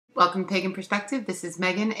Welcome to Pagan Perspective. This is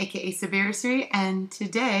Megan, aka Severity, and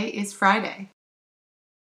today is Friday.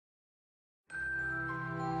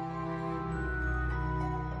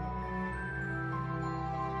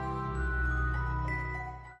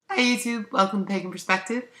 Hi YouTube, welcome to Pagan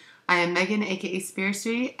Perspective. I am Megan, aka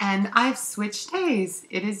Severity, and I've switched days.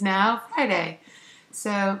 It is now Friday.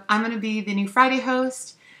 So I'm going to be the new Friday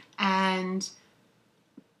host, and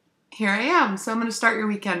here I am. So I'm going to start your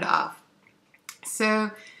weekend off.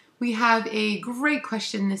 So we have a great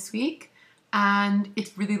question this week, and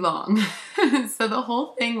it's really long. So the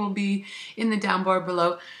whole thing will be in the down bar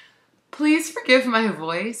below. Please forgive my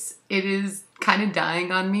voice. It is kind of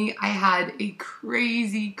dying on me. I had a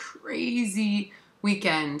crazy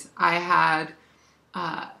weekend. I had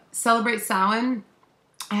Celebrate Samhain,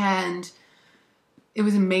 and it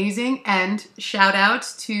was amazing. And shout out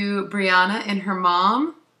to Brianna and her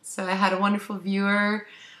mom. So I had a wonderful viewer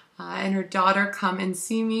and her daughter come and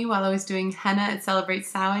see me while I was doing henna at Celebrate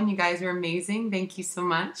Samhain. You guys are amazing. Thank you so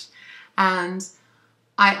much. And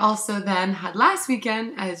I also then had last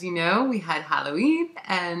weekend, as you know, we had Halloween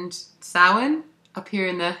and Samhain up here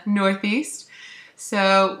in the Northeast.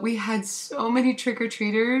 So we had so many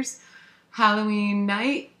trick-or-treaters Halloween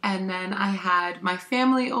night, and then I had my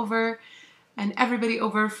family over and everybody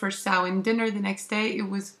over for Samhain dinner the next day. It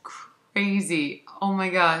was crazy. Oh my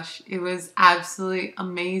gosh, it was absolutely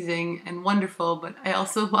amazing and wonderful, but I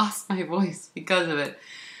also lost my voice because of it.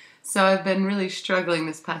 So I've been really struggling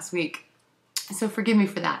this past week. So forgive me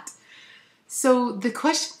for that. So the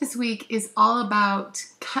question this week is all about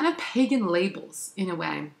kind of pagan labels in a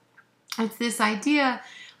way. It's this idea,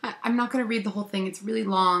 I'm not going to read the whole thing, it's really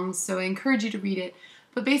long, so I encourage you to read it.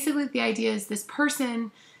 But basically the idea is this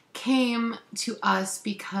person came to us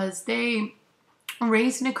because they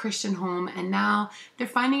raised in a Christian home, and now they're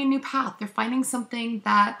finding a new path. They're finding something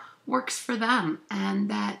that works for them and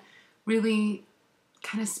that really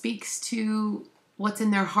kind of speaks to what's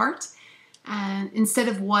in their heart, and instead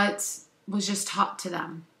of what was just taught to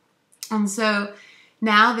them. And so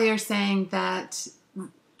now they are saying that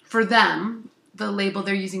for them, the label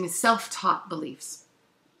they're using is self-taught beliefs.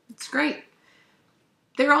 It's great.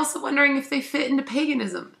 They're also wondering if they fit into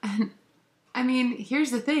paganism. And I mean,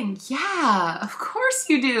 here's the thing. Yeah, of course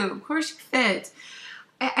you do. Of course you fit.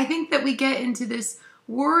 I think that we get into this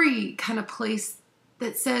worry kind of place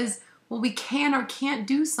that says, well, we can or can't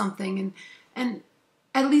do something. And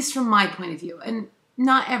at least from my point of view, and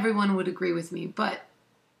not everyone would agree with me, but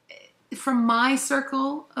from my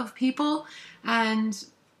circle of people and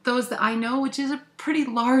those that I know, which is a pretty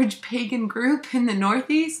large pagan group in the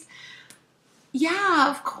Northeast,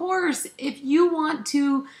 yeah, of course, if you want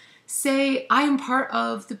to say, I am part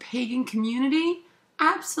of the pagan community,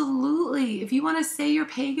 absolutely. If you want to say you're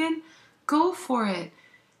pagan, go for it.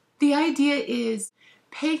 The idea is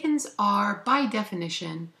pagans are, by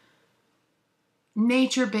definition,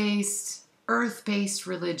 nature-based, earth-based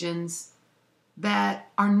religions that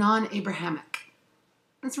are non-Abrahamic.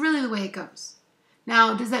 That's really the way it goes.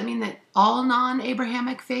 Now, does that mean that all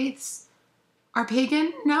non-Abrahamic faiths are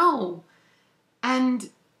pagan? No. And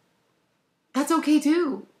that's okay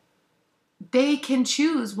too. They can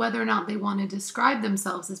choose whether or not they want to describe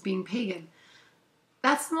themselves as being pagan.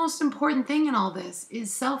 That's the most important thing in all this,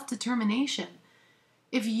 is self-determination.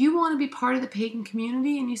 If you want to be part of the pagan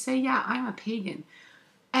community and you say, yeah, I'm a pagan,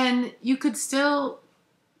 and you could still,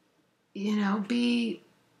 be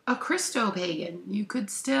a Christo-pagan. You could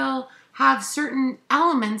still have certain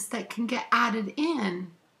elements that can get added in.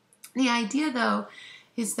 The idea, though,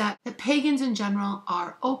 is that the pagans in general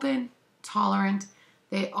are open, tolerant,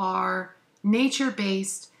 they are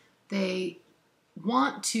nature-based, they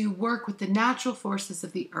want to work with the natural forces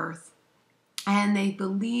of the earth, and they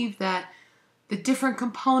believe that the different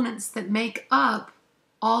components that make up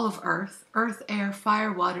all of earth, air,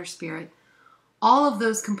 fire, water, spirit, all of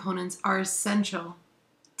those components are essential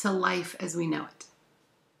to life as we know it.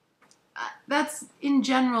 That's, in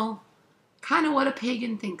general, kind of what a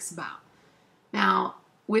pagan thinks about. Now,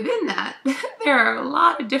 within that, there are a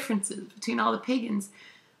lot of differences between all the pagans.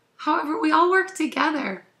 However, we all work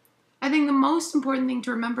together. I think the most important thing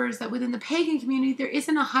to remember is that within the pagan community, there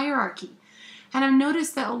isn't a hierarchy. And I've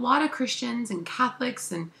noticed that a lot of Christians and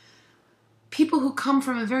Catholics and people who come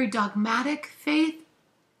from a very dogmatic faith,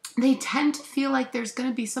 they tend to feel like there's going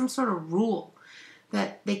to be some sort of rule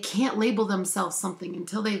that they can't label themselves something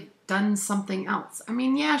until they've done something else. I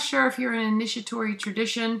mean, yeah, sure, if you're in an initiatory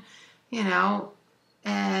tradition,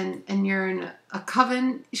 and you're in a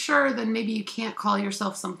coven, sure, then maybe you can't call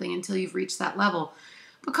yourself something until you've reached that level.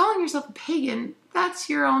 But calling yourself a pagan, that's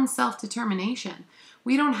your own self-determination.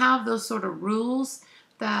 We don't have those sort of rules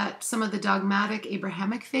that some of the dogmatic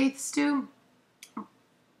Abrahamic faiths do,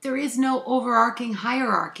 there is no overarching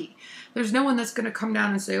hierarchy. There's no one that's going to come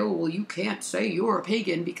down and say, oh, well, you can't say you're a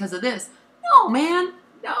pagan because of this. No, man,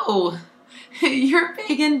 no. You're a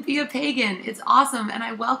pagan, be a pagan. It's awesome, and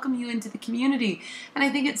I welcome you into the community. And I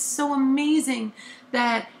think it's so amazing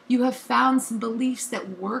that you have found some beliefs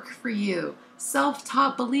that work for you,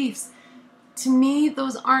 self-taught beliefs. To me,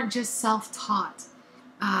 those aren't just self-taught.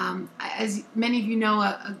 As many of you know,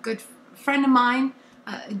 a good friend of mine,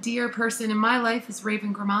 a dear person in my life is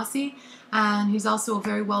Raven Grimassi, and he's also a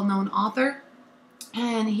very well-known author.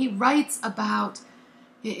 And he writes about,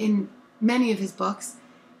 in many of his books,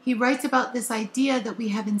 he writes about this idea that we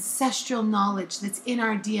have ancestral knowledge that's in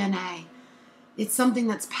our DNA. It's something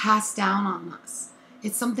that's passed down on us.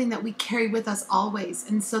 It's something that we carry with us always.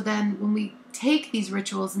 And so then when we take these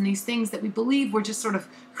rituals and these things that we believe we're just sort of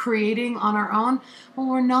creating on our own, well,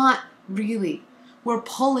 we're not really. We're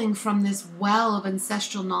pulling from this well of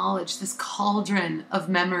ancestral knowledge, this cauldron of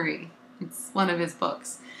memory. It's one of his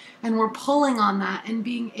books. And we're pulling on that and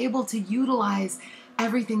being able to utilize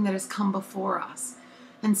everything that has come before us.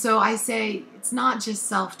 And so I say it's not just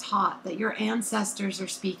self-taught, that your ancestors are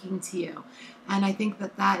speaking to you. And I think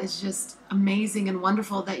that that is just amazing and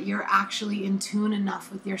wonderful that you're actually in tune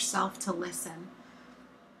enough with yourself to listen.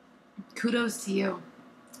 Kudos to you.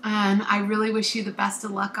 And I really wish you the best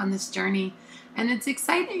of luck on this journey. And it's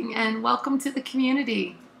exciting, and welcome to the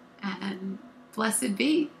community. And blessed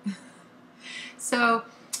be. So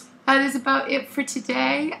that is about it for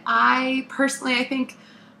today. I think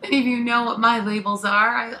many of you know what my labels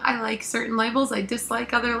are. I like certain labels. I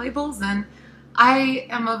dislike other labels. And I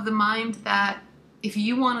am of the mind that if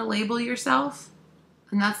you want to label yourself,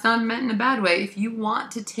 and that's not meant in a bad way, if you want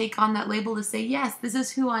to take on that label to say, yes, this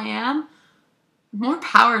is who I am, more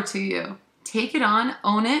power to you. Take it on,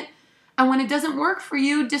 own it, and when it doesn't work for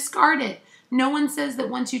you, discard it. No one says that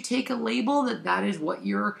once you take a label that is what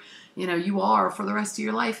you are for the rest of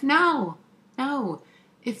your life. No.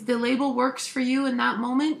 If the label works for you in that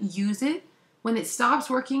moment, use it. When it stops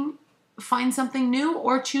working, find something new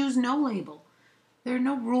or choose no label. There are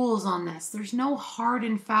no rules on this. There's no hard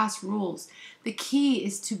and fast rules. The key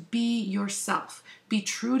is to be yourself. Be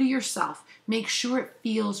true to yourself. Make sure it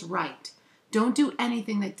feels right. Don't do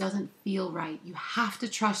anything that doesn't feel right. You have to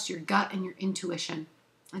trust your gut and your intuition.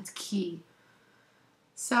 That's key.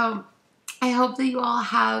 So I hope that you all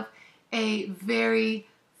have a very,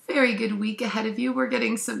 very good week ahead of you. We're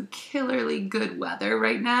getting some killerly good weather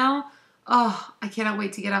right now. Oh, I cannot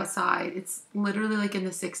wait to get outside. It's literally like in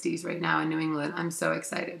the 60s right now in New England. I'm so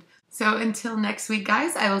excited. So until next week,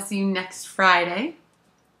 guys, I will see you next Friday,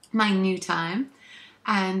 my new time.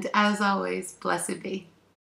 And as always, blessed be.